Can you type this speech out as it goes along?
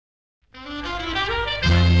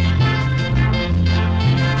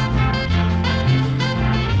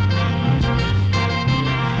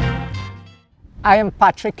I am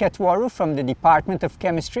Patrick Ketwaru from the Department of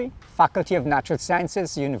Chemistry, Faculty of Natural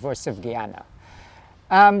Sciences, University of Guyana.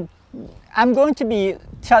 I'm going to be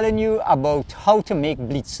telling you about how to make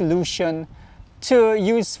bleach solution to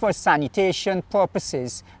use for sanitation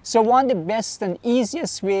purposes. So one of the best and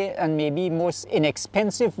easiest way and maybe most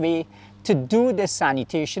inexpensive way to do this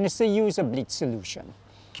sanitation is to use a bleach solution.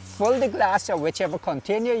 Fill the glass or whichever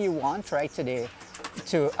container you want right today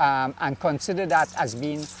and consider that as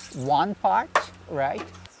being 1 part, right?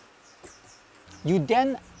 You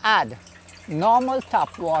then add normal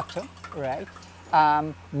tap water, right?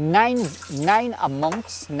 9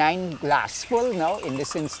 glassful now in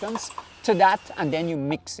this instance to that, and then you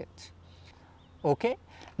mix it. Okay?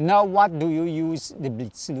 Now what do you use the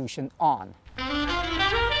bleach solution on?